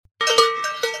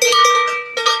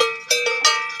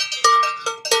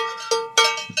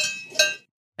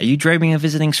Are you dreaming of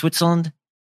visiting Switzerland?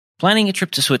 Planning a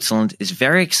trip to Switzerland is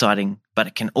very exciting, but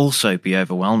it can also be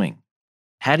overwhelming.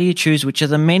 How do you choose which of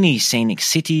the many scenic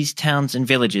cities, towns, and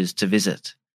villages to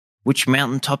visit? Which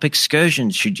mountaintop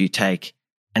excursions should you take?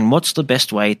 And what's the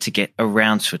best way to get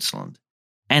around Switzerland?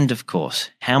 And of course,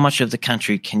 how much of the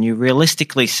country can you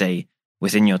realistically see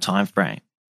within your time frame?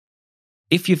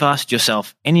 If you've asked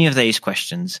yourself any of these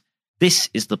questions, this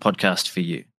is the podcast for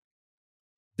you.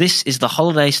 This is the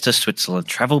Holidays to Switzerland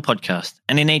travel podcast,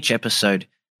 and in each episode,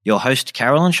 your host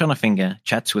Carolyn Schonnefinger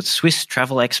chats with Swiss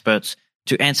travel experts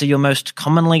to answer your most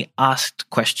commonly asked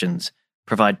questions,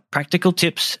 provide practical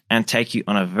tips, and take you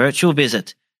on a virtual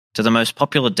visit to the most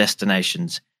popular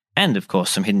destinations, and of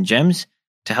course some hidden gems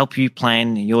to help you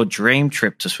plan your dream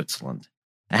trip to Switzerland.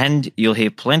 And you'll hear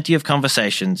plenty of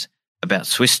conversations about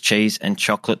Swiss cheese and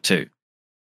chocolate too.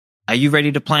 Are you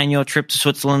ready to plan your trip to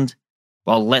Switzerland?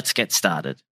 Well, let's get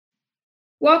started.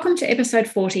 Welcome to episode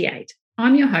 48.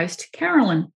 I'm your host,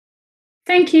 Carolyn.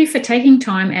 Thank you for taking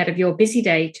time out of your busy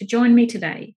day to join me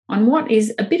today on what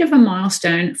is a bit of a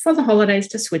milestone for the Holidays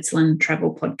to Switzerland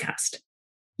travel podcast.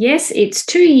 Yes, it's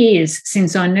 2 years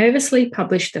since I nervously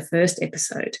published the first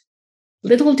episode.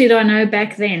 Little did I know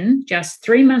back then, just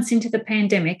 3 months into the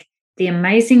pandemic, the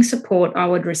amazing support I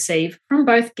would receive from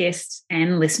both guests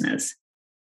and listeners.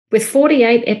 With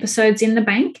 48 episodes in the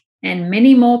bank and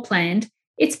many more planned,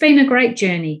 it's been a great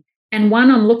journey and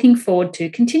one I'm looking forward to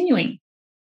continuing.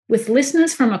 With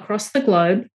listeners from across the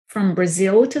globe, from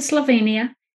Brazil to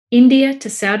Slovenia, India to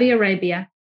Saudi Arabia,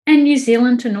 and New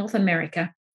Zealand to North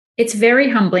America, it's very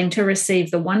humbling to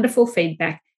receive the wonderful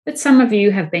feedback that some of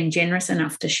you have been generous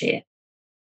enough to share.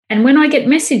 And when I get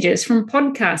messages from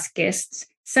podcast guests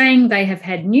saying they have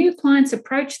had new clients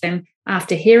approach them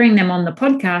after hearing them on the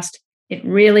podcast, it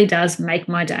really does make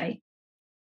my day.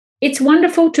 It's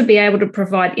wonderful to be able to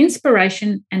provide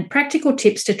inspiration and practical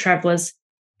tips to travellers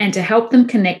and to help them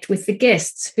connect with the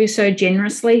guests who so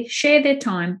generously share their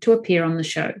time to appear on the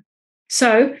show.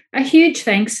 So, a huge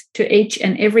thanks to each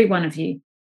and every one of you.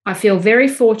 I feel very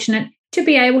fortunate to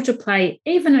be able to play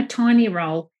even a tiny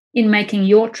role in making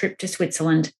your trip to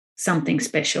Switzerland something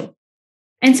special.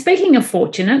 And speaking of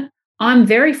fortunate, I'm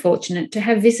very fortunate to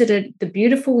have visited the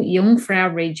beautiful Jungfrau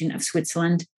region of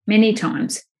Switzerland many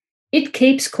times. It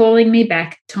keeps calling me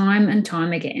back time and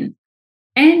time again.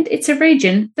 And it's a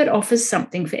region that offers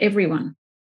something for everyone.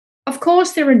 Of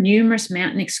course, there are numerous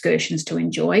mountain excursions to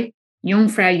enjoy.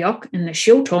 Jungfrau Joch and the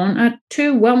Schilthorn are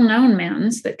two well-known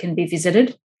mountains that can be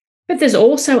visited, but there's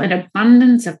also an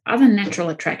abundance of other natural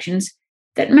attractions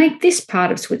that make this part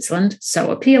of Switzerland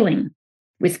so appealing.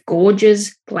 With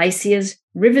gorges, glaciers,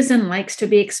 rivers and lakes to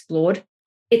be explored,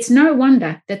 it's no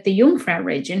wonder that the Jungfrau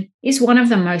region is one of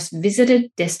the most visited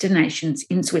destinations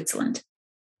in Switzerland.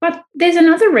 But there's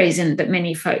another reason that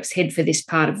many folks head for this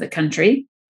part of the country,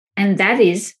 and that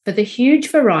is for the huge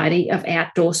variety of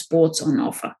outdoor sports on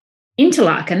offer.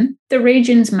 Interlaken, the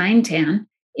region's main town,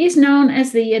 is known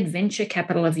as the adventure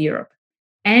capital of Europe,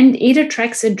 and it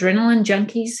attracts adrenaline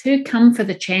junkies who come for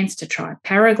the chance to try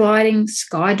paragliding,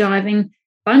 skydiving,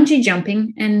 bungee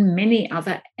jumping, and many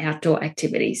other outdoor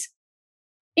activities.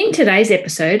 In today's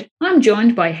episode, I'm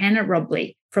joined by Hannah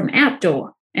Robley from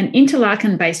Outdoor, an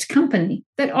Interlaken-based company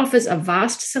that offers a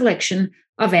vast selection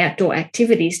of outdoor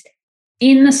activities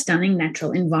in the stunning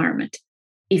natural environment.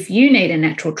 If you need a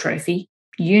natural trophy,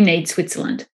 you need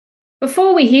Switzerland.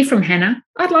 Before we hear from Hannah,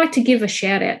 I'd like to give a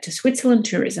shout out to Switzerland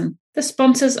Tourism, the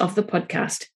sponsors of the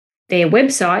podcast. Their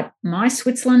website,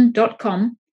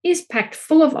 myswitzerland.com, is packed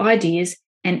full of ideas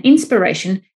and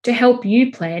inspiration to help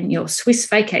you plan your Swiss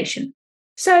vacation.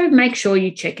 So make sure you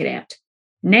check it out.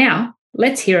 Now,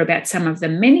 let's hear about some of the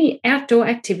many outdoor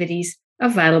activities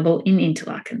available in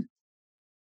Interlaken.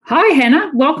 Hi, Hannah.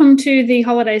 Welcome to the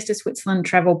Holidays to Switzerland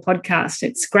travel podcast.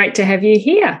 It's great to have you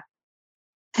here.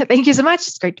 Thank you so much.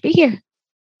 It's great to be here.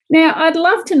 Now, I'd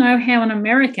love to know how an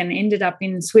American ended up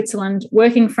in Switzerland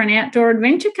working for an outdoor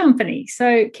adventure company.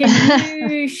 So can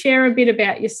you share a bit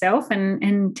about yourself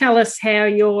and tell us how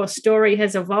your story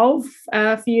has evolved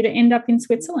for you to end up in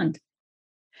Switzerland?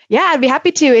 Yeah, I'd be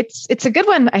happy to. It's a good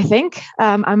one, I think.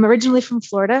 I'm originally from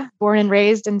Florida, born and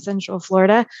raised in Central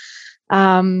Florida.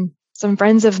 Some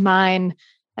friends of mine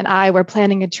and I were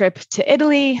planning a trip to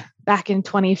Italy back in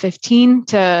 2015.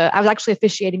 I was actually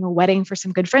officiating a wedding for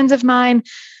some good friends of mine,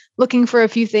 looking for a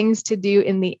few things to do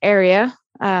in the area.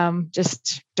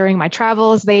 Just during my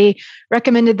travels, they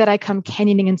recommended that I come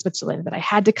canyoning in Switzerland, that I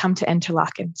had to come to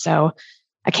Interlaken. So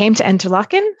I came to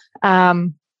Interlaken.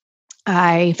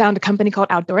 I found a company called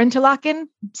Outdoor Interlaken,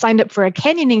 signed up for a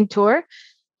canyoning tour,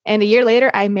 and a year later,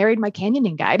 I married my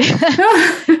canyoning guide.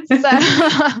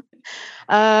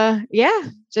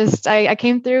 Just I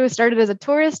came through, started as a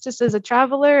tourist, just as a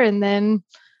traveler, and then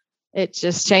it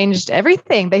just changed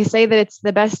everything. They say that it's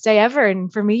the best day ever,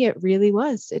 and for me, it really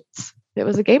was. It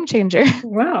was a game changer.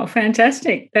 Wow,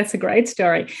 fantastic. That's a great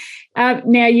story.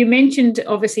 Now, you mentioned,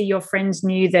 obviously, your friends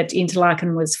knew that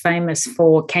Interlaken was famous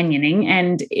for canyoning,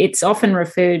 and it's often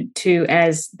referred to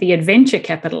as the adventure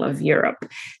capital of Europe.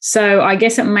 So I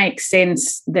guess it makes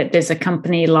sense that there's a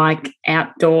company like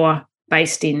Outdoor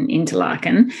based in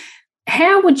Interlaken.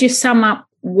 How would you sum up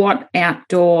what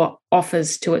Outdoor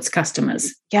offers to its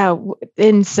customers? Yeah,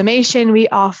 in summation, we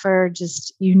offer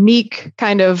just unique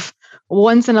kind of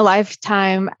once in a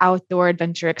lifetime outdoor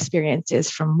adventure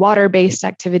experiences, from water-based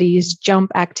activities,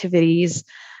 jump activities,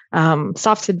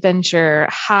 soft adventure,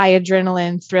 high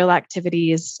adrenaline thrill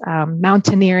activities,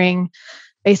 mountaineering,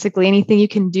 basically anything you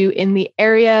can do in the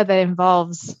area that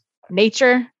involves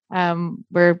nature.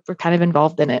 We're kind of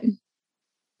involved in it.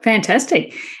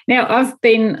 Fantastic. Now, I've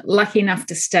been lucky enough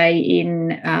to stay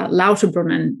in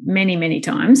Lauterbrunnen many, many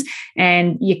times,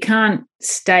 and you can't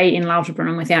stay in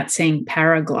Lauterbrunnen without seeing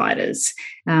paragliders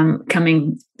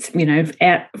coming,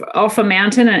 out off a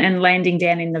mountain and landing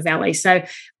down in the valley. So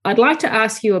I'd like to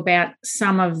ask you about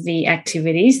some of the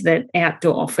activities that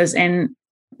Outdoor offers, and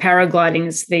paragliding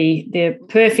is the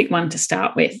perfect one to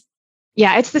start with.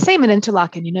 Yeah, it's the same in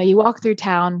Interlaken. You walk through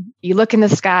town, you look in the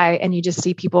sky, and you just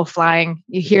see people flying.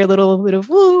 You hear a little bit of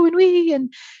woo and wee,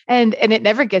 and it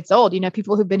never gets old.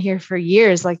 People who've been here for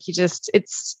years, I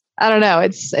don't know.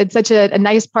 It's such a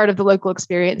nice part of the local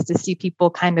experience to see people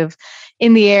kind of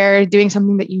in the air doing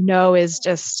something that is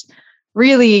just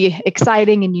really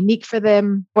exciting and unique for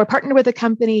them. We're partnered with a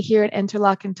company here at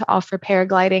Interlaken to offer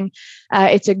paragliding.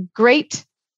 It's a great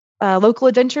local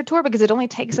adventure tour because it only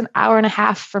takes an hour and a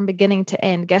half from beginning to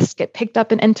end. Guests get picked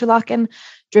up in Interlaken,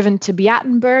 driven to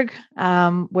Beatenberg,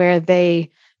 where they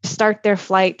start their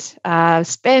flight,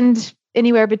 spend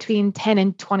anywhere between 10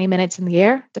 and 20 minutes in the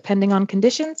air, depending on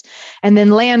conditions, and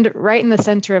then land right in the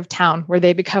center of town, where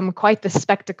they become quite the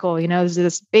spectacle. There's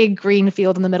this big green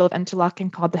field in the middle of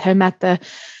Interlaken called the Hermette,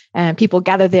 and people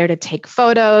gather there to take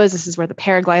photos. This is where the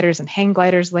paragliders and hang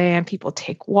gliders land. People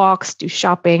take walks, do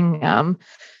shopping.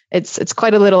 It's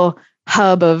quite a little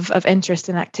hub of interest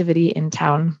and activity in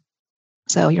town.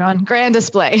 So you're on grand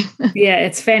display. Yeah,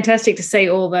 it's fantastic to see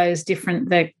all those different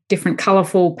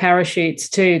colourful parachutes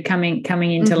too coming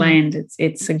into land.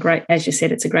 It's a great, as you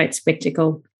said, it's a great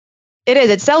spectacle. It is.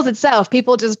 It sells itself.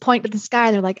 People just point to the sky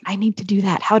and they're like, "I need to do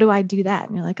that. How do I do that?"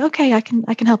 And you're like, "Okay, I can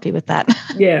help you with that."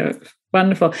 Yeah,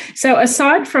 wonderful. So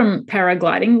aside from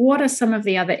paragliding, what are some of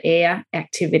the other air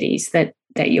activities that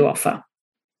you offer?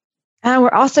 We're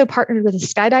also partnered with a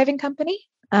skydiving company.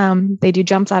 They do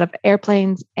jumps out of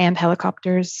airplanes and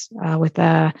helicopters, with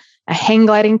a hang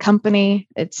gliding company.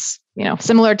 It's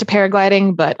similar to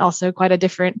paragliding, but also quite a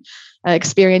different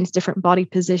experience, different body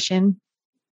position.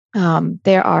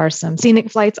 There are some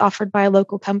scenic flights offered by a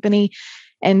local company.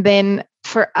 And then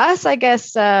for us, I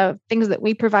guess, things that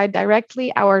we provide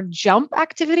directly, our jump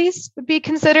activities would be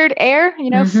considered air,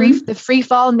 the free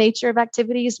fall nature of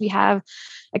activities. We have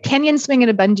a canyon swing and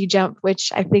a bungee jump, which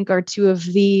I think are two of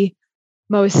the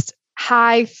most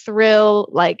high thrill,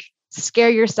 like scare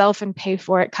yourself and pay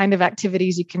for it kind of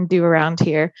activities you can do around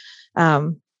here.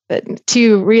 But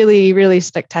two really, really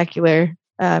spectacular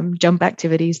jump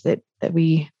activities that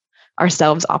we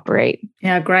ourselves operate.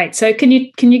 Yeah, great. So can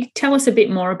you tell us a bit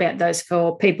more about those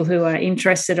for people who are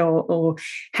interested or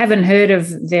haven't heard of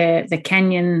the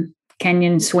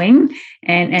canyon swing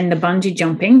and the bungee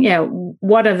jumping? Yeah,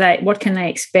 what can they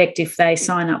expect if they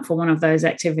sign up for one of those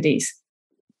activities?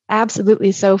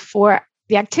 Absolutely. So for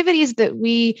the activities that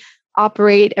we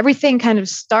operate, everything kind of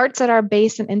starts at our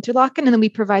base in Interlaken, and then we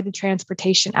provide the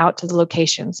transportation out to the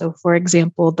location. So for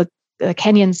example, the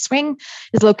canyon swing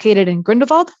is located in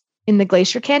Grindelwald in the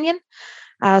Glacier Canyon.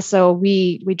 So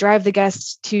we drive the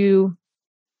guests to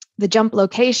the jump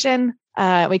location.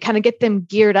 We kind of get them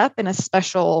geared up in a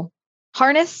special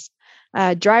harness,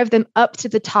 drive them up to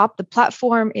the top. The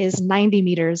platform is 90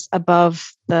 meters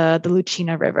above the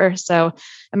Lucina River. So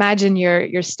imagine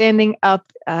you're standing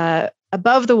up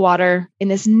above the water in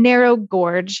this narrow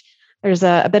gorge. There's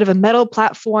a bit of a metal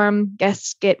platform.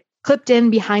 Guests get clipped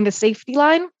in behind a safety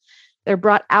line. They're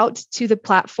brought out to the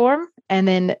platform, and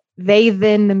then they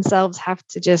themselves have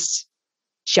to just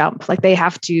jump. Like they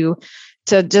have to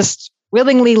just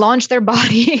willingly launch their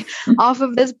body off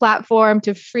of this platform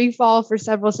to free fall for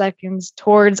several seconds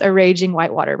towards a raging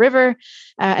whitewater river.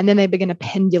 And then they begin a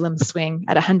pendulum swing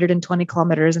at 120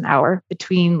 kilometers an hour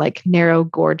between like narrow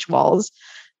gorge walls,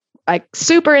 like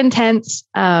super intense.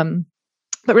 But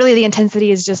really the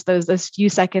intensity is just those few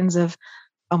seconds of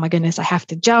oh my goodness, I have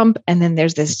to jump. And then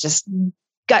there's this just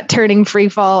gut turning free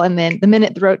fall. And then the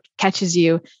minute the rope catches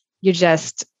you, you're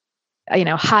just,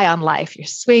 high on life. You're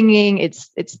swinging. It's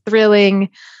thrilling.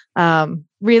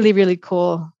 Really, really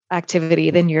cool activity.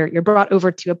 Then you're brought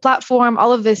over to a platform.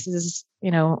 All of this is,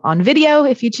 on video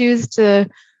if you choose to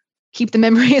keep the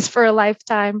memories for a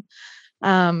lifetime.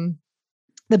 The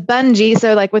bungee.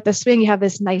 So like with the swing, you have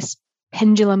this nice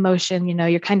pendulum motion,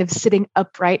 you're kind of sitting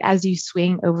upright as you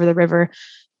swing over the river.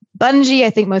 Bungee, I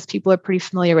think most people are pretty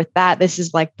familiar with that. This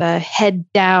is like the head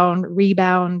down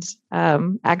rebound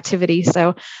activity.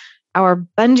 So our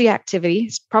bungee activity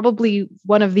is probably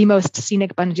one of the most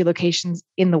scenic bungee locations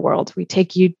in the world. We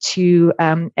take you to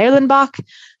Erlenbach.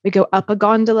 We go up a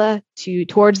gondola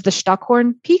towards the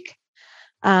Stockhorn Peak.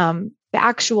 The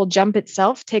actual jump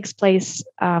itself takes place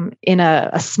in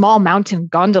a small mountain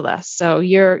gondola. So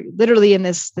you're literally in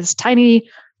this tiny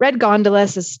red gondola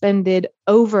suspended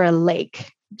over a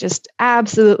lake. Just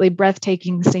absolutely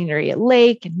breathtaking scenery, a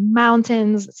lake and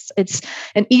mountains. It's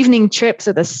an evening trip,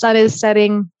 so the sun is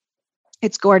setting.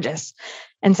 It's gorgeous.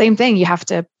 And same thing, you have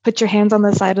to put your hands on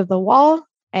the side of the wall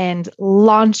and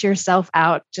launch yourself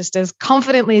out just as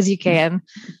confidently as you can.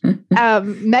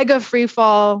 Mega free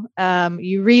fall,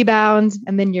 you rebound,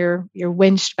 and then you're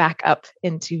winched back up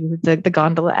into the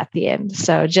gondola at the end.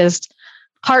 So just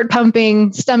heart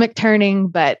pumping, stomach turning,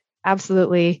 but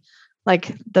absolutely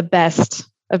like the best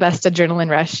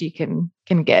adrenaline rush you can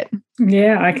get.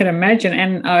 Yeah, I can imagine.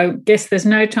 And I guess there's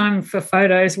no time for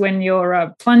photos when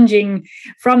you're plunging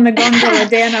from the gondola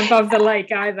down above the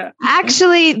lake either.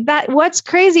 Actually, what's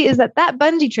crazy is that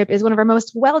bungee trip is one of our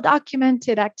most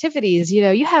well-documented activities.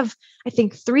 You have, I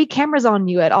think, 3 cameras on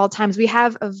you at all times. We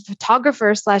have a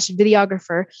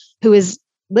photographer/videographer who is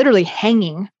literally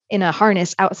hanging in a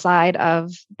harness outside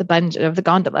of the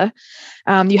gondola.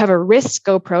 You have a wrist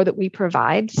GoPro that we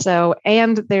provide.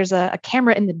 And there's a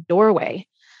camera in the doorway.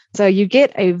 So you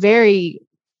get a very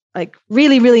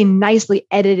really, really nicely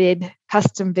edited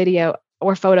custom video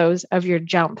or photos of your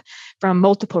jump from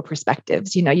multiple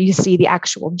perspectives. You see the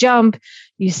actual jump,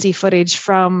 you see footage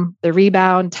from the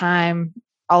rebound time,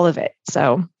 all of it.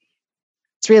 So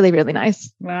it's really, really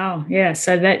nice. Wow. Yeah.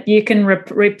 So that you can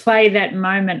replay that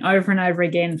moment over and over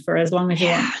again for as long as you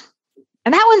want.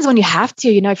 And that one's when you have to,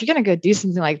 if you're going to go do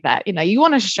something like that, you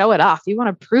want to show it off, you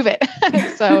want to prove it.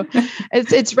 So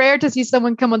it's rare to see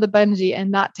someone come on the bungee and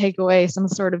not take away some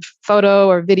sort of photo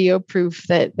or video proof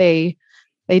that they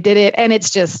did it. And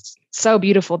it's just so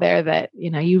beautiful there that,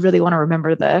 you really want to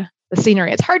remember the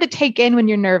scenery. It's hard to take in when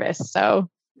you're nervous. So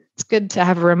it's good to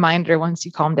have a reminder once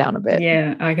you calm down a bit.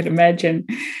 Yeah, I could imagine.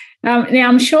 Now,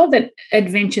 I'm sure that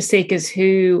adventure seekers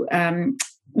who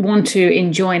want to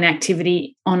enjoy an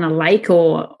activity on a lake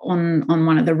or on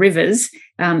one of the rivers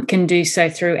can do so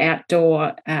through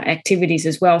outdoor activities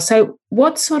as well. So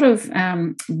what sort of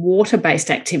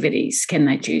water-based activities can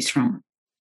they choose from?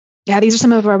 Yeah, these are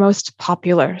some of our most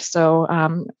popular.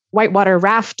 So whitewater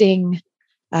rafting,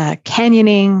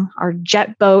 canyoning, our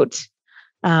jet boat.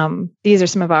 These are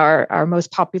some of our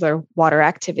most popular water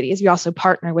activities. We also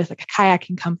partner with a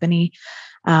kayaking company.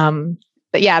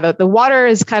 But yeah, the water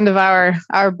is kind of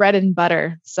our bread and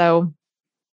butter. So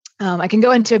I can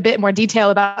go into a bit more detail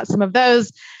about some of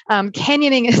those.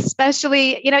 Canyoning,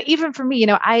 especially, even for me,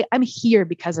 I'm here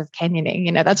because of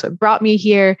canyoning. That's what brought me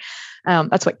here.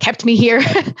 That's what kept me here.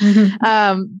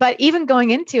 Mm-hmm. But even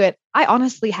going into it, I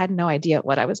honestly had no idea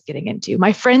what I was getting into.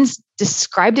 My friends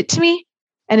described it to me.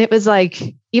 And it was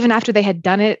like, even after they had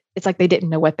done it, it's like they didn't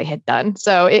know what they had done.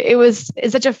 So it's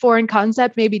such a foreign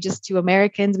concept, maybe just to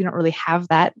Americans. We don't really have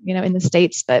that, in the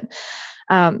States. But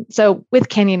so with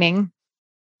canyoning,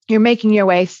 you're making your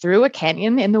way through a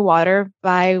canyon in the water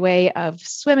by way of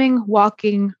swimming,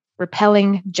 walking,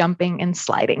 rappelling, jumping, and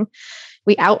sliding.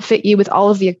 We outfit you with all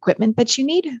of the equipment that you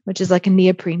need, which is like a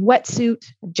neoprene wetsuit,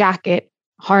 a jacket,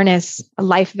 harness, a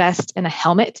life vest, and a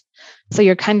helmet. So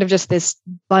you're kind of just this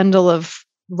bundle of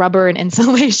rubber and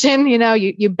insulation,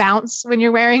 you bounce when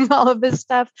you're wearing all of this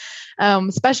stuff.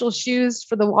 Special shoes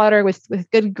for the water with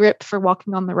good grip for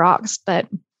walking on the rocks. But,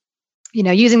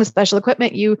 using the special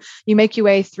equipment, you make your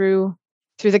way through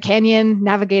the canyon,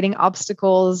 navigating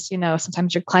obstacles.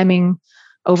 Sometimes you're climbing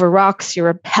over rocks,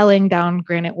 you're rappelling down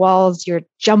granite walls, you're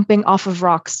jumping off of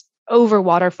rocks over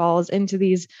waterfalls into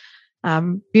these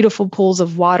beautiful pools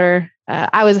of water.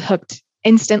 I was hooked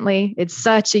instantly. It's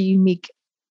such a unique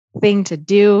thing to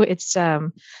do. It's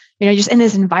just in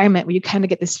this environment where you kind of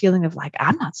get this feeling of like,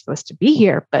 I'm not supposed to be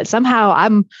here, but somehow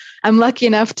I'm lucky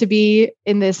enough to be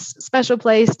in this special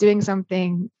place doing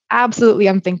something absolutely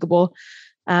unthinkable.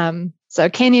 So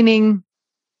canyoning,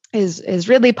 is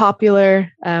really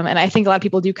popular. And I think a lot of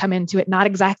people do come into it not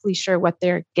exactly sure what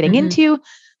they're getting into,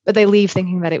 but they leave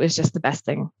thinking that it was just the best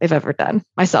thing they've ever done,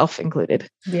 myself included.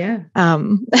 Yeah.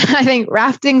 I think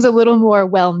rafting's a little more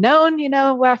well known.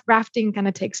 Rafting kind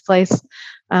of takes place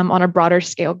on a broader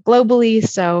scale globally.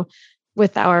 So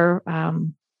with our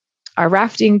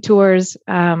rafting tours,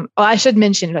 I should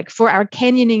mention, like for our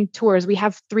canyoning tours, we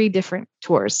have 3 different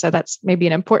tours. So that's maybe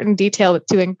an important detail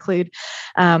to include.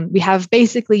 We have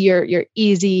basically your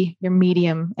easy, your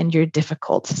medium, and your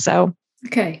difficult. So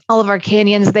all of our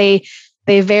canyons,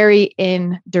 they vary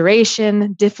in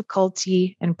duration,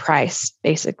 difficulty, and price,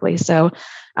 basically. So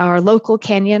our local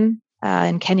canyon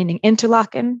in Canyoning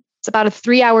Interlaken, it's about a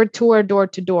 3-hour tour door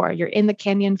to door. You're in the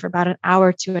canyon for about an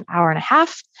hour to an hour and a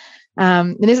half.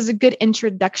 And this is a good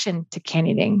introduction to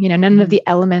canyoning. None of the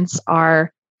elements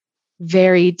are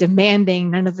very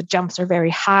demanding. None of the jumps are very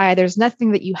high. There's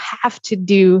nothing that you have to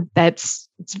do it's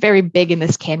very big in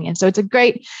this canyon. So it's a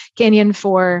great canyon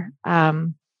for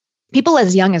people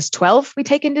as young as 12 we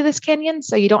take into this canyon.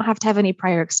 So you don't have to have any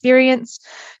prior experience.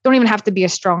 Don't even have to be a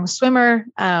strong swimmer.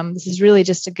 This is really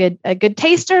just a good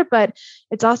taster, but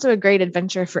it's also a great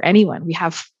adventure for anyone. We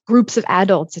have groups of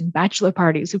adults and bachelor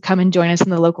parties who come and join us in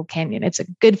the local canyon. It's a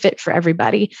good fit for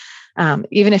everybody.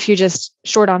 Even if you're just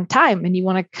short on time and you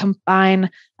want to combine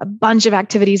a bunch of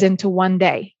activities into one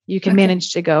day, you can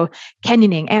manage to go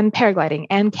canyoning and paragliding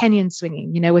and canyon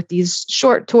swinging. With these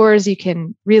short tours, you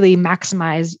can really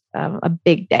maximize a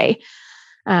big day.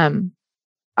 Our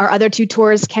other 2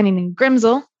 tours, Canyoning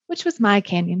Grimsel, which was my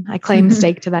canyon. I claim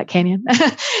stake to that canyon.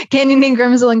 Canyoning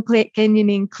Grimsel and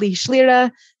Canyoning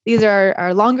Klischlira. These are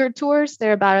our longer tours.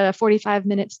 They're about 45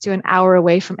 minutes to an hour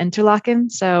away from Interlaken.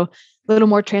 So a little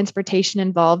more transportation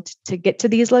involved to get to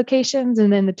these locations.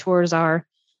 And then the tours are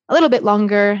a little bit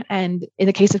longer. And in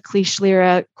the case of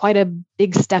Klischlira, quite a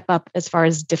big step up as far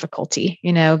as difficulty.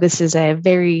 This is a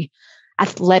very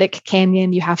athletic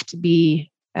canyon. You have to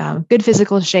be good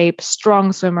physical shape,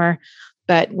 strong swimmer.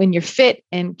 But when you're fit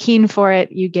and keen for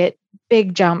it, you get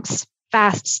big jumps,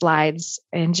 fast slides,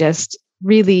 and just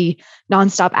really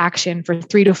nonstop action for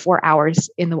 3 to 4 hours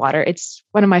in the water. It's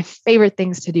one of my favorite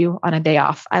things to do on a day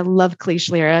off. I love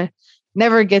Klischlira.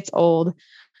 Never gets old.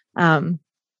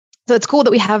 So it's cool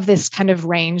that we have this kind of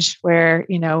range where,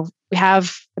 we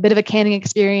have a bit of a canning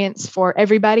experience for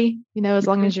everybody, as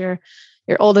long as you're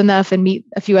old enough and meet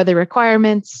a few other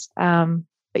requirements. But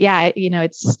yeah,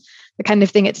 it's the kind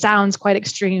of thing, it sounds quite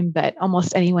extreme, but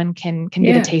almost anyone can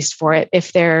get a taste for it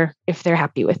if they're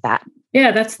happy with that.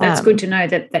 Yeah, that's good to know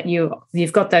that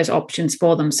you've got those options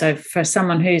for them. So for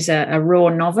someone who's a raw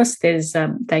novice, there's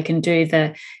they can do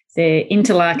the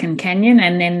Interlaken Canyon,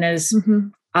 and then there's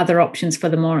other options for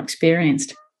the more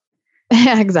experienced.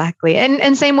 Yeah, exactly.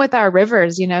 And same with our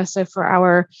rivers, so for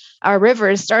our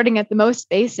rivers, starting at the most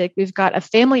basic, we've got a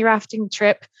family rafting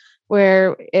trip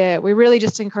where we're really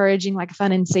just encouraging like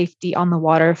fun and safety on the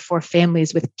water for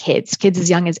families with kids as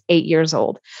young as 8 years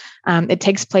old. It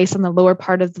takes place on the lower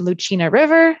part of the Lucina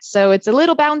River. So it's a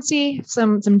little bouncy,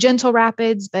 some gentle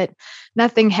rapids, but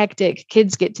nothing hectic.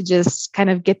 Kids get to just kind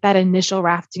of get that initial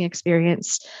rafting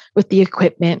experience with the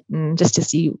equipment and just to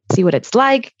see what it's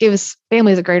like. Gives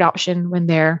families a great option when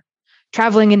they're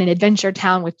traveling in an adventure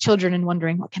town with children and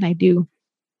wondering, what can I do?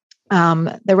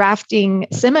 The rafting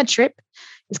Sima trip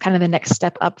is kind of the next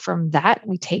step up from that.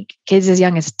 We take kids as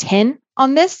young as 10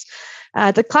 on this.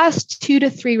 It's a class 2 to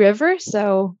 3 river,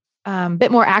 so a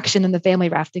bit more action than the family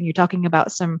rafting. You're talking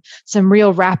about some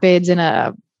real rapids in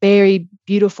a very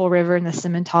beautiful river in the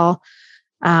Simmental.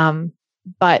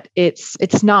 But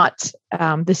it's not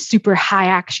the super high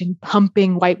action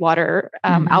pumping whitewater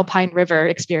alpine river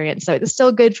experience. So it's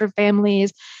still good for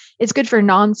families. It's good for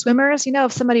non-swimmers.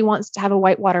 If somebody wants to have a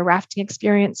whitewater rafting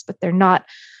experience, but they're not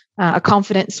a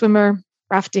confident swimmer,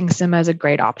 rafting Sima is a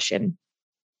great option.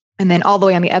 And then all the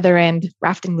way on the other end,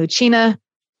 rafting Lucina.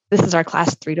 This is our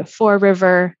class 3 to 4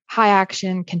 river, high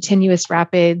action, continuous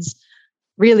rapids,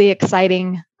 really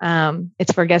exciting.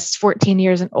 It's for guests 14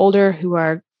 years and older who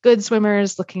are good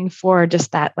swimmers looking for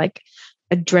just that like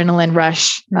adrenaline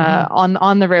rush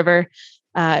on the river.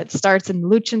 It starts in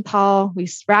Luchental. We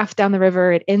raft down the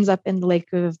river. It ends up in the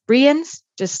Lake of Brienz,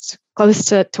 just close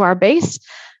to our base.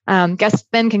 Guests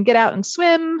then can get out and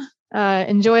swim,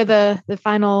 enjoy the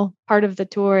final part of the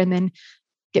tour, and then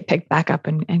get picked back up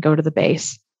and go to the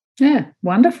base. Yeah,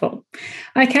 wonderful.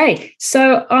 Okay,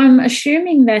 so I'm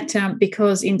assuming that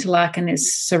because Interlaken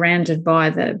is surrounded by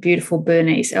the beautiful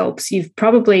Bernese Alps, you've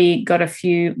probably got a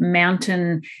few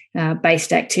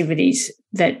mountain-based activities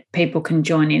that people can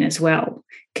join in as well.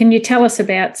 Can you tell us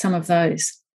about some of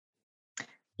those?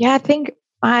 Yeah, I think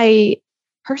my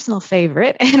personal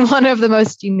favorite and one of the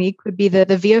most unique would be the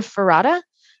Via Ferrata.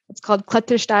 It's called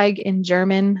Klettersteig in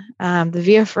German. The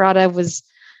Via Ferrata was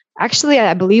actually,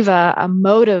 I believe, a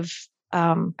mode of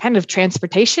kind of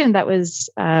transportation that was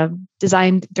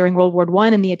designed during World War I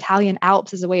in the Italian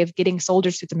Alps as a way of getting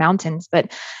soldiers through the mountains.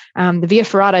 But the Via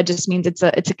Ferrata just means it's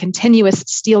a continuous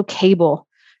steel cable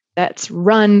that's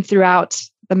run throughout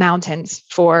the mountains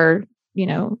for,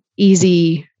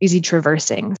 easy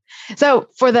traversing. So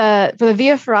for the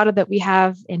Via Ferrata that we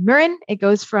have in Mürren, it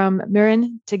goes from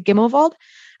Mürren to Gimmelwald.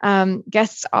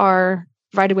 Guests are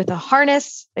provided with a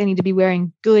harness. They need to be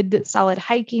wearing good, solid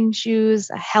hiking shoes,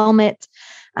 a helmet.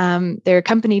 They're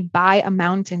accompanied by a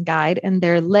mountain guide, and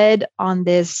they're led on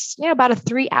this, about a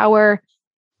 3-hour,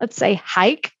 let's say,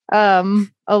 hike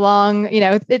along.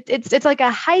 It's like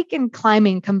a hike and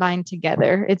climbing combined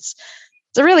together. It's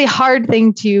a really hard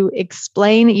thing to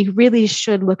explain. You really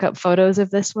should look up photos of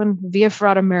this one, Via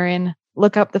Ferrata Mürren.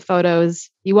 Look up the photos.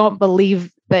 You won't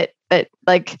believe that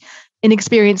like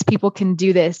inexperienced people can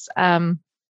do this.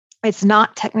 It's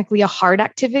not technically a hard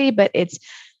activity, but it's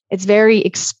very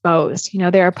exposed.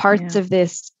 There are parts of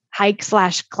this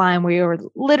hike/climb where you're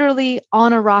literally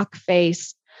on a rock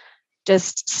face,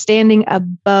 just standing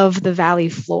above the valley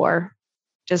floor,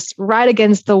 just right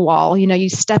against the wall. You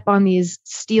step on these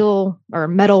steel or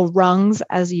metal rungs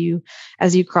as you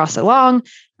cross along.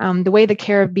 The way the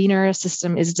carabiner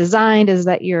system is designed is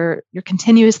that you're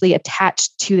continuously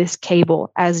attached to this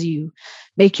cable as you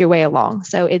make your way along.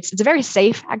 So it's a very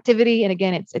safe activity. And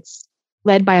again, it's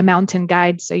led by a mountain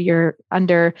guide. So you're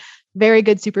under very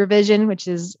good supervision, which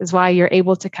is why you're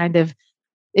able to kind of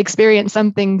experience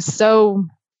something so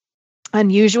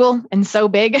unusual and so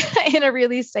big in a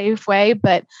really safe way.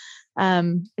 But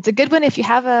it's a good one if you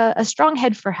have a strong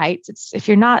head for heights. If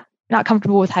you're not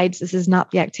comfortable with heights, this is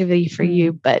not the activity for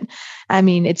you. But I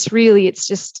mean, it's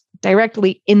just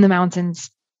directly in the mountains,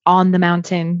 on the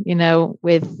mountain,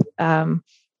 with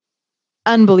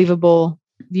unbelievable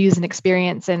views and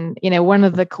experience. And, one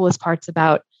of the coolest parts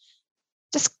about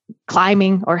just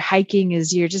climbing or hiking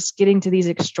is you're just getting to these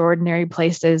extraordinary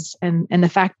places. And the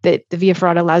fact that the Via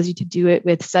Ferrata allows you to do it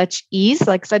with such ease,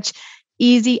 like such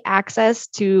easy access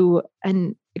to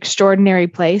an extraordinary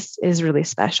place, is really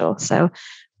special. So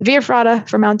the Via Ferrata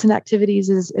for mountain activities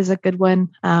is a good one.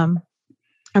 Our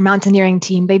mountaineering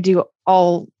team, they do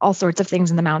all sorts of things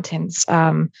in the mountains.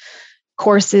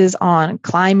 Courses on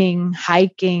climbing,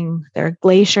 hiking, there are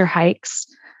glacier hikes.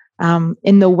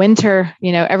 In the winter,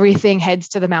 everything heads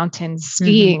to the mountains,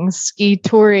 skiing, ski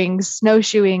touring,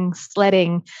 snowshoeing,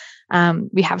 sledding.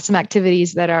 We have some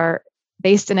activities that are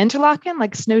based in Interlaken,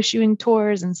 like snowshoeing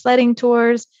tours and sledding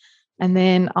tours. And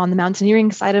then on the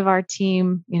mountaineering side of our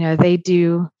team, they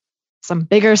do some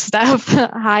bigger stuff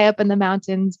high up in the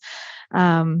mountains,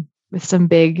 with some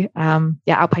big,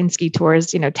 alpine ski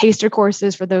tours, taster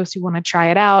courses for those who want to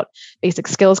try it out, basic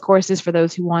skills courses for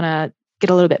those who want to get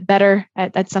a little bit better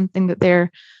at something that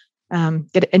they're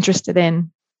get interested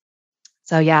in.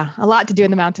 So yeah, a lot to do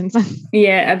in the mountains.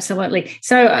 Yeah, absolutely.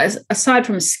 So aside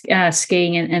from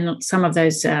skiing and some of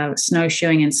those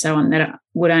snowshoeing and so on that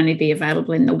would only be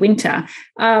available in the winter,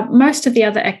 most of the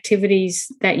other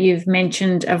activities that you've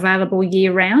mentioned available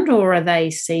year round, or are they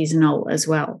seasonal as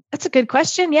well? That's a good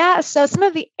question. Yeah. So some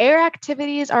of the air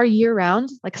activities are year round,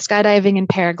 like skydiving and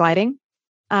paragliding.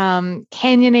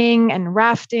 Canyoning and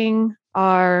rafting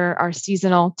are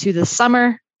seasonal to the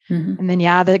summer. And then,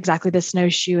 exactly the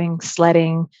snowshoeing,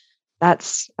 sledding,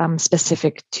 that's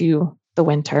specific to the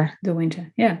winter. The winter.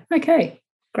 Yeah. Okay.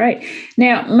 Great.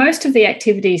 Now, most of the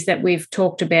activities that we've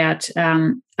talked about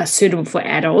are suitable for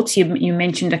adults. You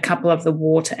mentioned a couple of the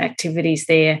water activities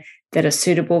there that are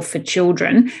suitable for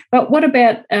children. But what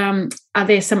about, are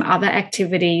there some other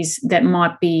activities that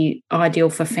might be ideal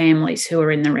for families who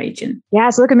are in the region?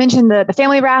 Yeah. So like I mentioned, the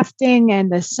family rafting and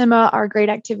the Sima are great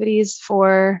activities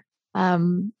for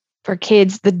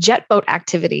kids. The jet boat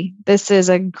activity, this is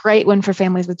a great one for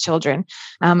families with children.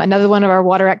 Another one of our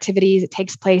water activities, it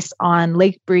takes place on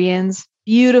Lake Brienz,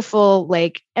 beautiful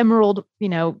lake, emerald,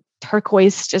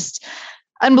 turquoise, just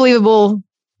unbelievable,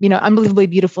 unbelievably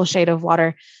beautiful shade of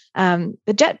water.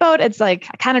 The jet boat, it's like,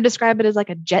 I kind of describe it as like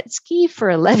a jet ski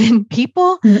for 11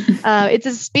 people. It's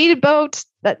a speedboat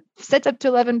that sets up to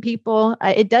 11 people.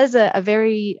 It does a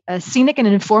very scenic and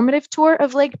informative tour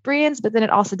of Lake Brienz, but then it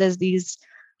also does these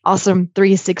awesome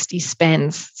 360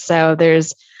 spins. So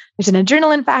there's an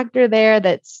adrenaline factor there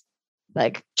that's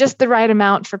like just the right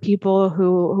amount for people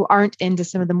who aren't into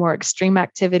some of the more extreme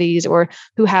activities, or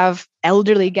who have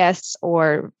elderly guests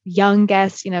or young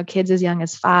guests, kids as young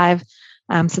as 5.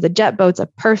 So the jet boat's a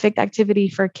perfect activity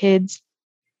for kids.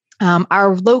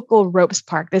 Our local ropes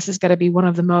park, this is going to be one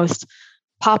of the most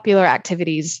popular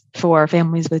activities for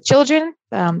families with children.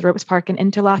 The ropes park in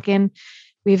Interlaken.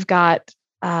 We've got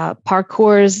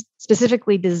parkours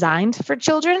specifically designed for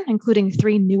children, including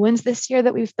 3 new ones this year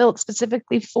that we've built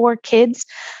specifically for kids.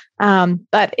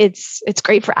 But it's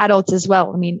great for adults as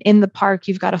well. I mean, in the park,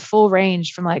 you've got a full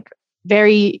range from like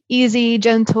very easy,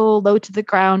 gentle, low to the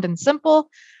ground and simple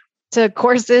to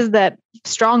courses that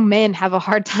strong men have a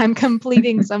hard time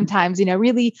completing sometimes,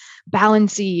 really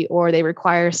balancy, or they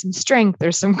require some strength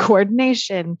or some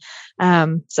coordination.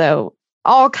 So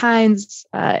all kinds,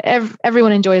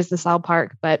 everyone enjoys the Sal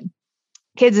Park, but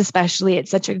kids especially, it's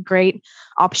such a great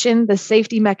option. The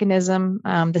safety mechanism,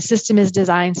 the system is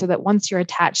designed so that once you're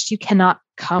attached, you cannot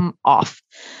come off.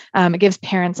 It gives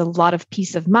parents a lot of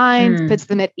peace of mind, puts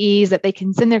them at ease that they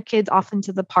can send their kids off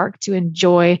into the park to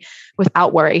enjoy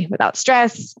without worry, without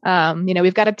stress.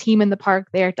 We've got a team in the park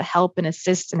there to help and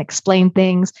assist and explain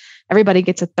things. Everybody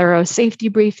gets a thorough safety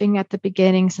briefing at the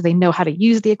beginning so they know how to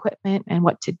use the equipment and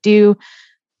what to do.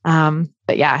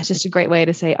 But yeah, it's just a great way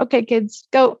to say, okay, kids,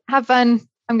 go have fun.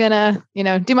 I'm going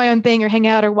to, do my own thing or hang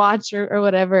out or watch or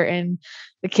whatever. And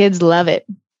the kids love it.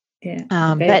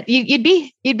 Yeah. But you'd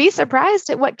be surprised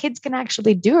at what kids can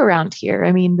actually do around here.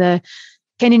 I mean, the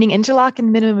canyoning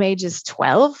Interlaken minimum age is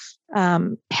 12.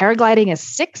 Paragliding is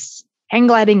 6. Hang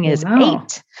gliding is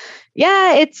 8.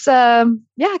 Yeah. It's,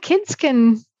 kids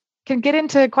can get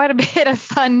into quite a bit of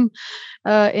fun,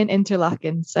 in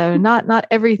Interlaken. So not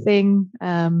everything,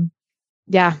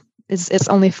 it's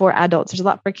only for adults. There's a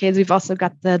lot for kids. We've also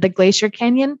got the Glacier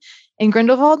Canyon in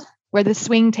Grindelwald, where the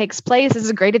swing takes place. This is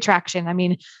a great attraction. I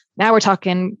mean, now we're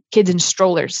talking kids in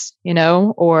strollers,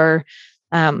 or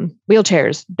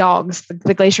wheelchairs, dogs.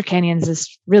 The Glacier Canyon is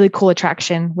this really cool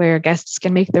attraction where guests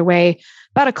can make their way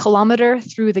about 1 kilometer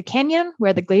through the canyon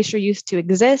where the glacier used to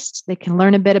exist. They can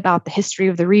learn a bit about the history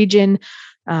of the region,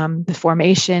 the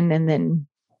formation, and then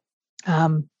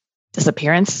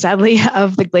disappearance, sadly,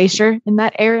 of the glacier in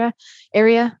that area.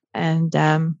 And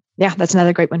that's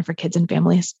another great one for kids and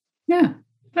families. Yeah.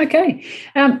 Okay.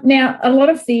 Now, a lot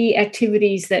of the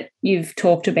activities that you've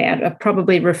talked about are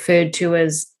probably referred to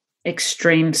as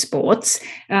extreme sports.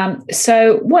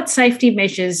 So what safety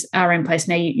measures are in place?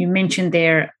 Now, you mentioned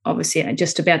there, obviously,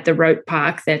 just about the rope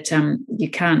park that you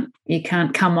can't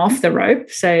come off the rope,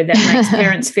 so that makes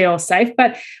parents feel safe.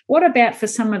 But what about for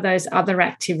some of those other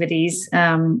activities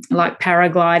like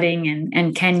paragliding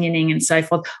and canyoning and so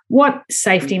forth? What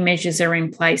safety measures are in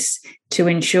place to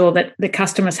ensure that the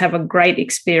customers have a great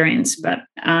experience but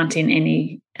aren't in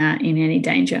any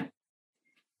danger?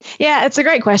 Yeah, it's a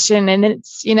great question. And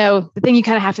it's, the thing you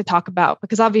kind of have to talk about,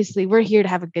 because obviously we're here to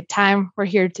have a good time. We're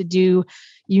here to do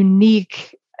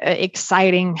unique,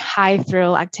 exciting, high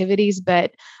thrill activities,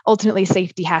 but ultimately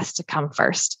safety has to come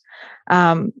first.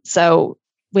 So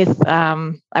with,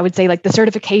 I would say like the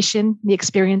certification, the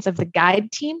experience of the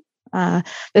guide team, the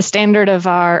standard of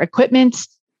our equipment,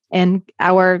 and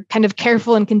our kind of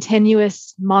careful and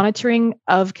continuous monitoring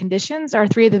of conditions are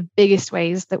 3 of the biggest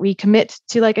ways that we commit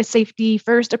to like a safety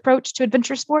first approach to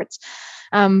adventure sports.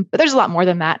 But there's a lot more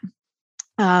than that.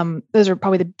 Those are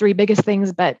probably the 3 biggest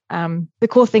things. But the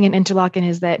cool thing in Interlaken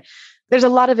is that there's a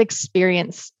lot of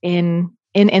experience in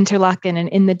Interlaken and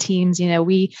in the teams.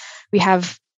 We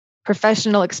have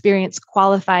professional, experienced,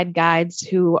 qualified guides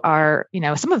who are,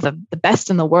 some of the best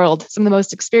in the world, some of the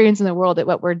most experienced in the world at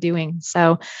what we're doing.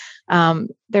 So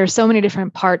there are so many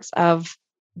different parts of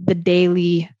the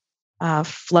daily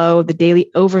flow, the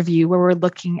daily overview, where we're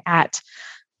looking at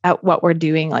what we're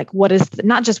doing. Like what is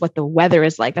not just what the weather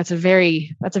is like. That's a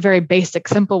very basic,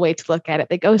 simple way to look at it.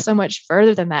 They go so much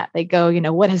further than that. They go,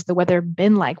 what has the weather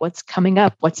been like? What's coming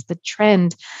up? What's the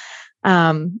trend?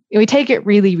 We take it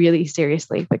really, really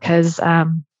seriously because,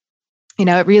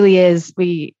 it really is,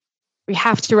 we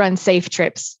have to run safe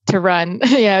trips to run,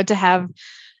 to have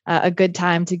a good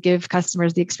time, to give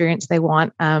customers the experience they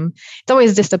want. It's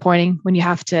always disappointing when you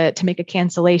have to make a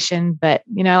cancellation, but,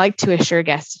 I like to assure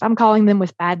guests, if I'm calling them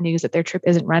with bad news that their trip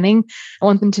isn't running, I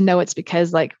want them to know it's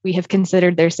because like we have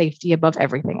considered their safety above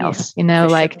everything else.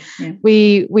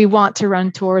 We want to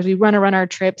run tours. We want to run our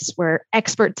trips. We're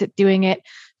experts at doing it.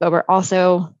 But we're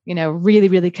also, really,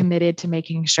 really committed to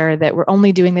making sure that we're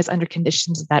only doing this under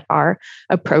conditions that are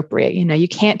appropriate. You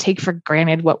can't take for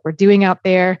granted what we're doing out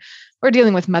there. We're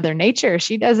dealing with Mother Nature.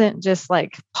 She doesn't just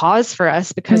like pause for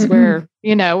us because we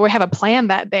have a plan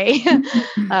that day.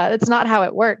 That's not how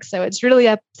it works. So it's really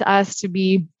up to us to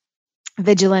be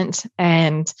vigilant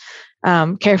and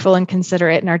careful and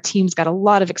considerate. And our team's got a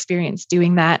lot of experience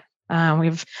doing that.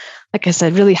 We've, like I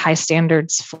said, really high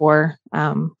standards for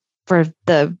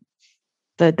the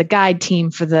the guide team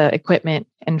for the equipment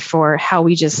and for how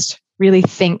we just really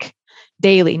think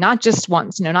daily, not just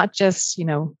once, not just,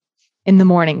 in the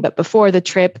morning, but before the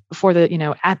trip, before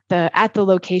the, at the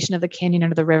location of the canyon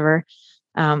under the river,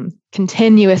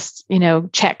 continuous,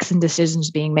 checks and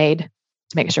decisions being made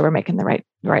to make sure we're making the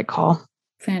right call.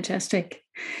 Fantastic.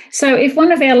 So if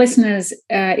one of our listeners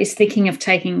is thinking of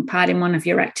taking part in one of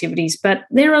your activities, but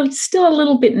they're still a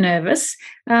little bit nervous,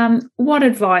 what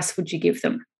advice would you give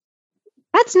them?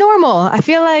 That's normal. I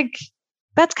feel like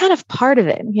that's kind of part of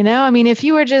it. If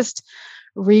you were just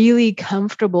really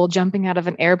comfortable jumping out of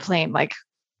an airplane,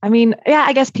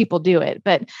 I guess people do it,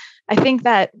 but I think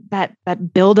that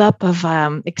buildup of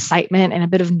excitement and a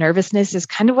bit of nervousness is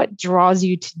kind of what draws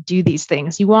you to do these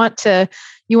things. You want to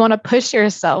push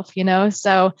yourself,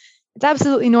 so it's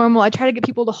absolutely normal. I try to get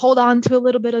people to hold on to a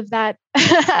little bit of that,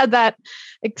 that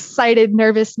excited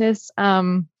nervousness,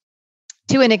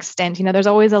 to an extent. There's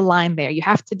always a line there. You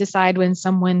have to decide when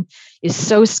someone is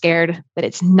so scared that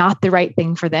it's not the right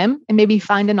thing for them, and maybe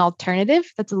find an alternative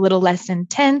that's a little less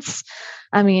intense.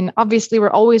 Obviously, we're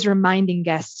always reminding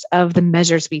guests of the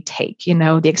measures we take,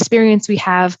 the experience we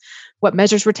have, what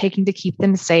measures we're taking to keep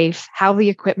them safe, how the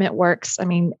equipment works.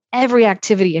 Every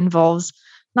activity involves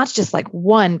not just like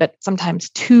one, but sometimes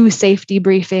two safety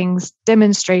briefings,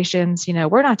 demonstrations.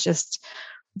 We're not just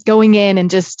going in and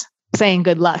just saying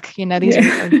good luck. These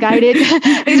are guided,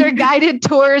 these are guided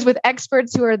tours with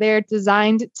experts who are there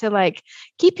designed to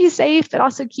keep you safe, but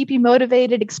also keep you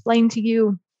motivated, explain to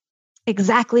you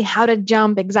exactly how to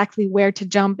jump, exactly where to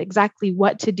jump, exactly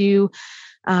what to do.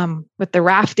 With the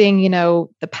rafting,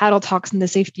 the paddle talks and the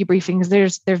safety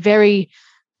briefings, they're very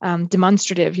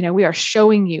demonstrative. We are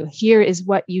showing you, here is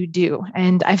what you do.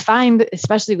 And I find,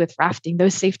 especially with rafting,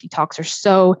 those safety talks are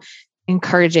so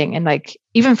encouraging. And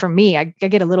even for me, I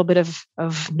get a little bit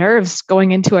of nerves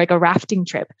going into a rafting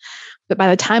trip. But by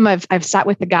the time I've sat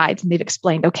with the guides and they've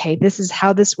explained, okay, this is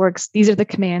how this works, these are the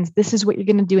commands, this is what you're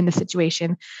going to do in this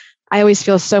situation, I always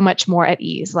feel so much more at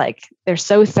ease. They're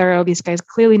so thorough. These guys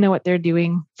clearly know what they're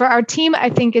doing. For our team, I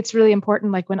think it's really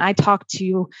important. When I talk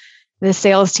to the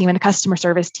sales team and the customer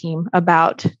service team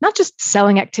about not just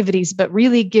selling activities, but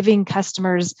really giving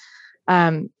customers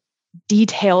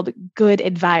detailed, good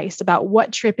advice about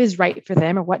what trip is right for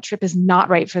them or what trip is not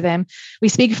right for them. We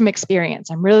speak from experience.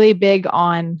 I'm really big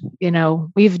on,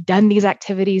 we've done these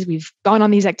activities, we've gone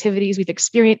on these activities, we've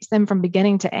experienced them from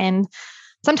beginning to end.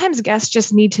 Sometimes guests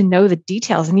just need to know the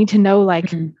details and need to know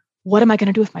what am I going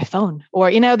to do with my phone?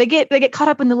 Or, they get caught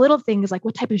up in the little things, like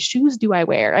what type of shoes do I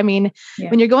wear? When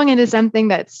you're going into something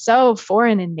that's so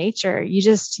foreign in nature,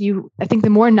 I think the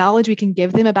more knowledge we can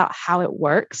give them about how it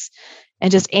works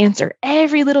and just answer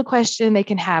every little question they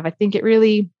can have, I think it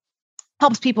really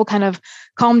helps people kind of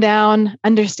calm down,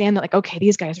 understand that okay,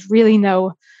 these guys really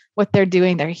know what they're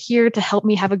doing. They're here to help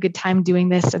me have a good time doing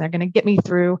this, and they're going to get me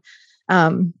through.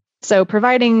 So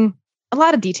providing a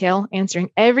lot of detail, answering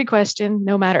every question,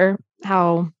 no matter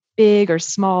how big or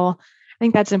small, I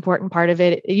think that's an important part of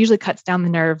it. It usually cuts down the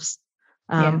nerves.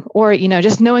 Or,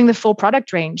 just knowing the full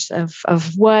product range of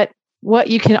what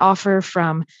you can offer,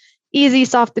 from easy,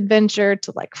 soft adventure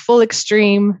to full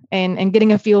extreme, and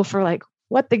getting a feel for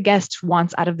what the guest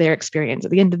wants out of their experience.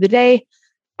 At the end of the day,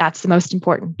 that's the most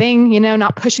important thing,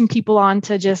 not pushing people on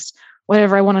to just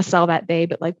whatever I want to sell that day,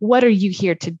 but what are you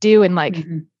here to do? And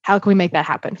how can we make that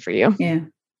happen for you? Yeah.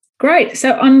 Great.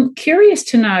 So I'm curious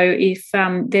to know if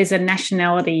there's a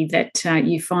nationality that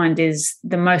you find is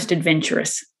the most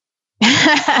adventurous.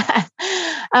 That's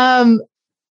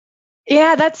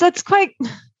quite...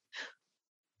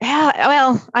 Yeah,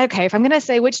 well, okay. If I'm going to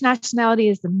say which nationality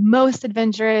is the most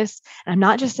adventurous, and I'm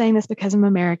not just saying this because I'm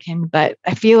American, but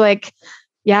I feel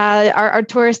our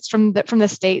tourists from the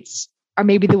States are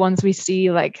maybe the ones we see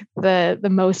the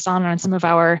most on some of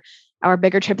our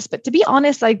bigger trips. But to be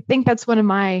honest, I think that's one of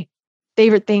my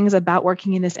favorite things about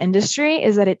working in this industry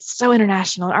is that it's so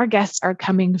international. Our guests are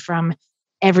coming from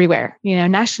everywhere,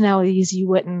 nationalities you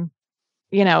wouldn't,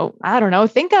 I don't know,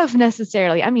 think of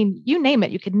necessarily. You name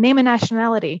it, you could name a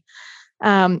nationality.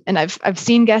 And I've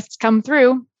seen guests come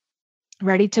through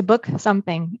ready to book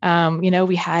something.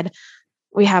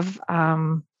 We have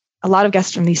a lot of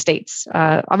guests from these states.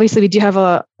 Obviously we do have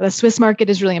the Swiss market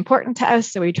is really important to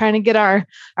us. So we're trying to get our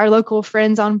local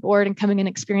friends on board and coming and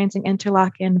experiencing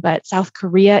Interlaken, but South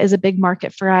Korea is a big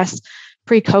market for us.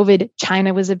 Pre-COVID,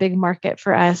 China was a big market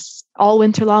for us. All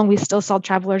winter long, we still saw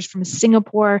travelers from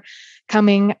Singapore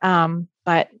coming,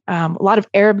 but a lot of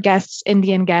Arab guests,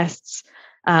 Indian guests,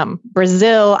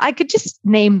 Brazil. I could just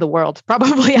name the world.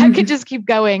 Probably, I could just keep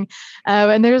going.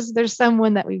 And there's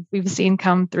someone that we've seen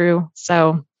come through.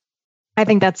 So I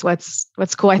think that's what's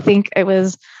cool. I think it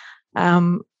was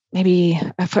maybe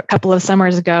a couple of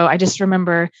summers ago, I just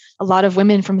remember a lot of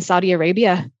women from Saudi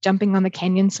Arabia jumping on the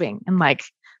canyon swing and like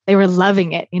they were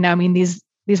loving it. I mean, these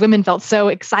women felt so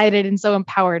excited and so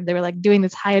empowered. They were like doing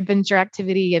this high adventure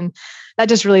activity, and that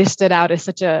just really stood out as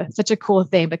such a cool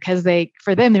thing because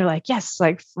for them they're like, yes,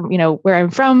 like where I'm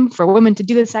from, for women to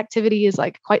do this activity is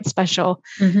like quite special,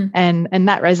 and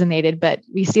that resonated. But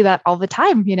we see that all the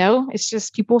time. It's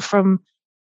just people from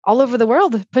all over the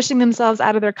world pushing themselves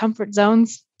out of their comfort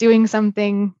zones, doing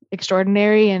something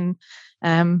extraordinary. And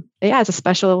it's a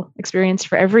special experience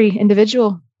for every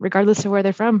individual, regardless of where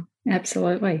they're from.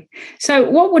 Absolutely. So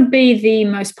what would be the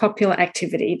most popular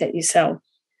activity that you sell?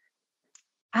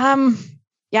 I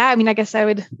mean, I guess I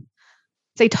would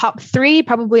say top 3,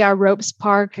 probably our ropes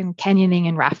park and canyoning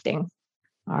and rafting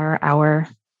are I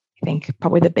think,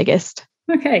 probably the biggest.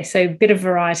 Okay. So a bit of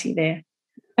variety there.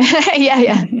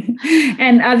 Yeah.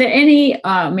 And are there any,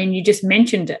 you just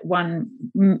mentioned one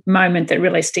moment that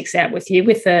really sticks out with you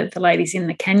with the ladies in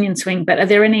the canyon swing, but are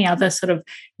there any other sort of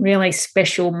really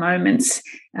special moments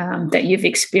that you've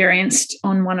experienced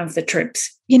on one of the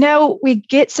trips? We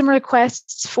get some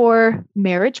requests for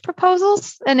marriage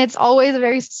proposals, and it's always a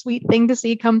very sweet thing to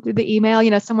see come through the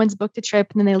email. Someone's booked a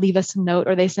trip and then they leave us a note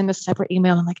or they send a separate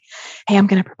email. I'm like, hey, I'm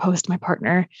going to propose to my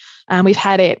partner. We've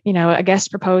had it, a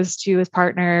guest propose to his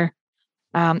partner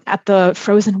at the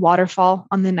frozen waterfall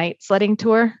on the night sledding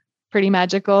tour. Pretty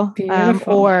magical.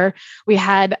 Or we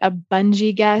had a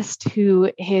bungee guest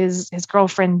who his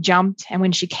girlfriend jumped, and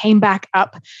when she came back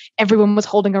up, everyone was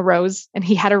holding a rose and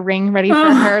he had a ring ready for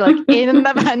her, like in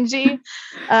the bungee.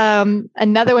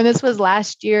 Another one, this was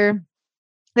last year.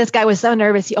 This guy was so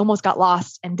nervous, he almost got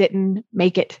lost and didn't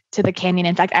make it to the canyon.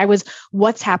 In fact, I was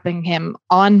WhatsApping him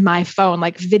on my phone,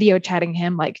 like video chatting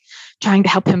him, like trying to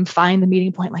help him find the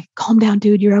meeting point, like, calm down,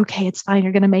 dude, you're okay. It's fine.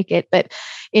 You're going to make it. But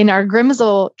in our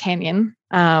Grimsel Canyon,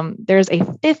 there's a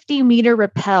 50-meter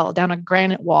rappel down a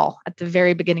granite wall at the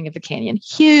very beginning of the canyon.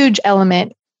 Huge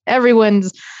element.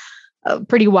 Everyone's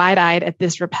pretty wide-eyed at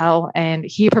this rappel. And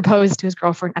he proposed to his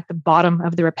girlfriend at the bottom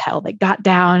of the rappel. They got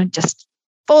down, just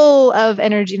full of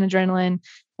energy and adrenaline,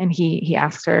 and he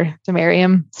asked her to marry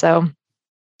him. So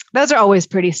those are always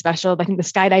pretty special. I think the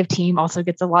skydive team also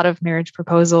gets a lot of marriage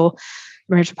proposals.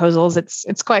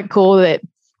 It's quite cool that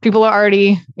people are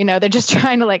already, they're just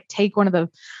trying to like take one of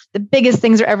the biggest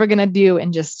things they're ever going to do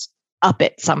and just up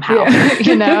it somehow,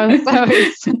 so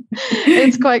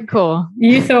it's quite cool.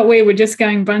 You thought we were just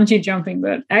going bungee jumping,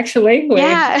 but actually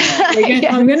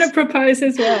I'm going to propose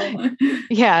as well.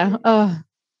 Yeah.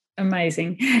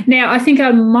 Amazing. Now, I think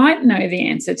I might know the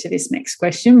answer to this next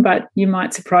question, but you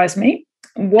might surprise me.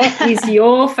 What is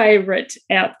your favorite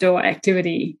outdoor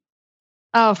activity?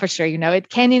 Oh, for sure.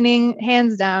 Canyoning,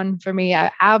 hands down for me.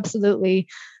 I absolutely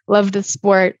love the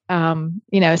sport.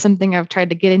 Something I've tried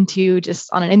to get into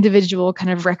just on an individual kind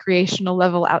of recreational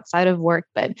level outside of work.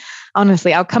 But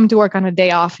honestly, I'll come to work on a day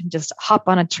off and just hop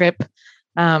on a trip,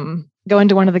 go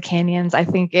into one of the canyons. I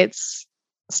think it's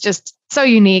just so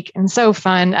unique and so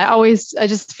fun. I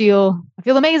just feel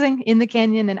amazing in the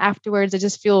canyon, and afterwards I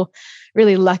just feel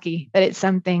really lucky that it's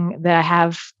something that I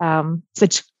have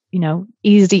such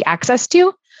easy access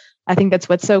to. I think that's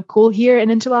what's so cool here in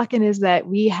Interlaken is that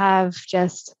we have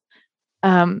just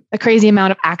a crazy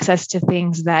amount of access to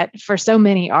things that for so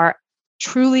many are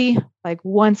truly like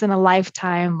once in a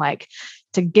lifetime. Like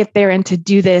to get there and to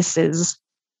do this is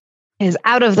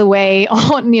out of the way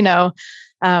on,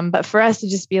 but for us to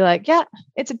just be like, yeah,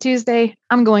 it's a Tuesday,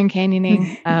 I'm going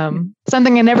canyoning.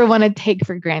 Something I never want to take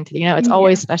for granted. It's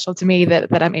always special to me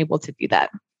that I'm able to do that.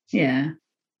 Yeah.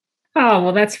 Oh,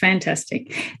 well, that's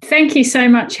fantastic. Thank you so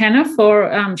much, Hannah,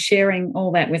 for sharing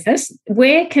all that with us.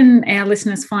 Where can our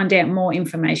listeners find out more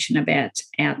information about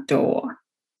outdoor?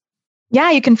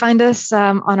 Yeah, you can find us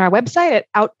on our website at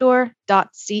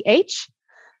outdoor.ch.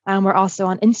 We're also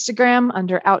on Instagram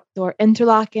under Outdoor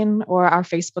Interlaken, or our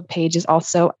Facebook page is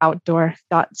also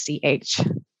outdoor.ch.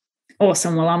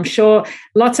 Awesome. Well, I'm sure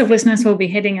lots of listeners will be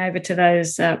heading over to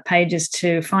those pages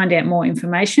to find out more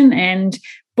information and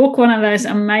book one of those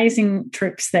amazing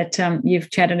trips that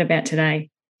you've chatted about today.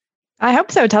 I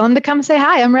hope so. Tell them to come say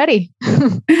hi. I'm ready.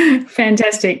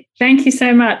 Fantastic. Thank you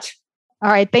so much. All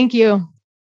right. Thank you.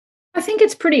 I think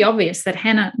it's pretty obvious that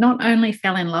Hannah not only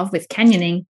fell in love with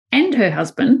canyoning and her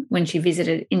husband when she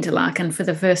visited Interlaken for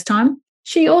the first time,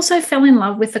 she also fell in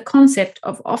love with the concept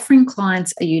of offering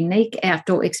clients a unique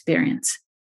outdoor experience.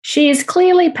 She is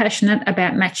clearly passionate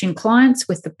about matching clients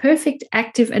with the perfect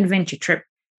active adventure trip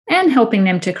and helping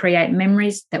them to create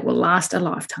memories that will last a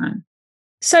lifetime.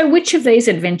 So, which of these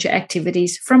adventure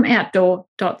activities from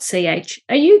outdoor.ch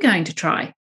are you going to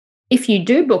try? If you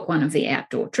do book one of the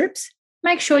outdoor trips,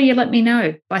 make sure you let me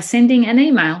know by sending an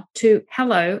email to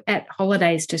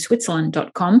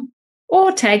hello@holidaysto-switzerland.com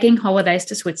or tagging Holidays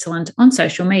to Switzerland on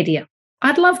social media.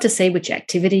 I'd love to see which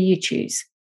activity you choose.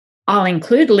 I'll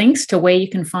include links to where you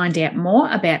can find out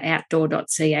more about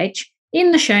outdoor.ch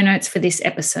in the show notes for this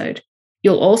episode.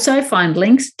 You'll also find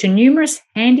links to numerous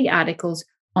handy articles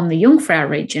on the Jungfrau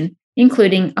region,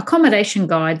 including accommodation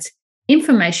guides,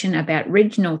 information about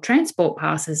regional transport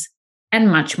passes,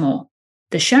 and much more.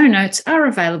 The show notes are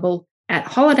available at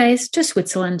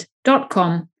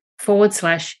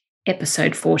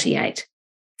holidays-to-switzerland.com/episode 48.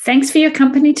 Thanks for your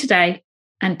company today.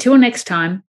 Until next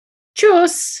time,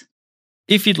 tschüss!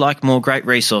 If you'd like more great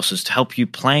resources to help you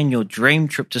plan your dream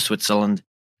trip to Switzerland,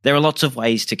 there are lots of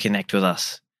ways to connect with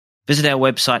us. Visit our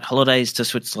website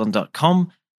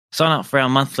holidays-to-switzerland.com, sign up for our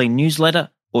monthly newsletter,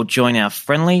 or join our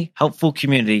friendly, helpful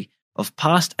community of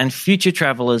past and future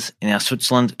travellers in our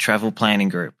Switzerland travel planning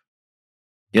group.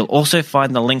 You'll also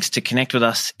find the links to connect with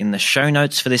us in the show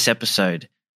notes for this episode.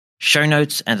 Show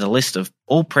notes and a list of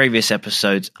all previous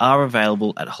episodes are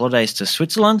available at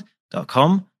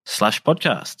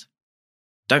holidays-to-switzerland.com/podcast.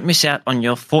 Don't miss out on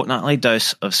your fortnightly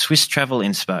dose of Swiss travel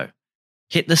inspo.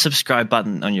 Hit the subscribe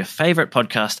button on your favourite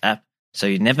podcast app so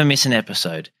you never miss an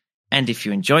episode. And if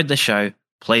you enjoyed the show,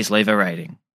 please leave a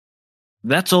rating.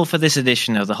 That's all for this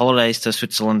edition of the Holidays to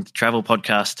Switzerland Travel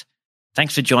Podcast.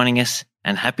 Thanks for joining us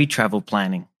and happy travel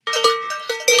planning.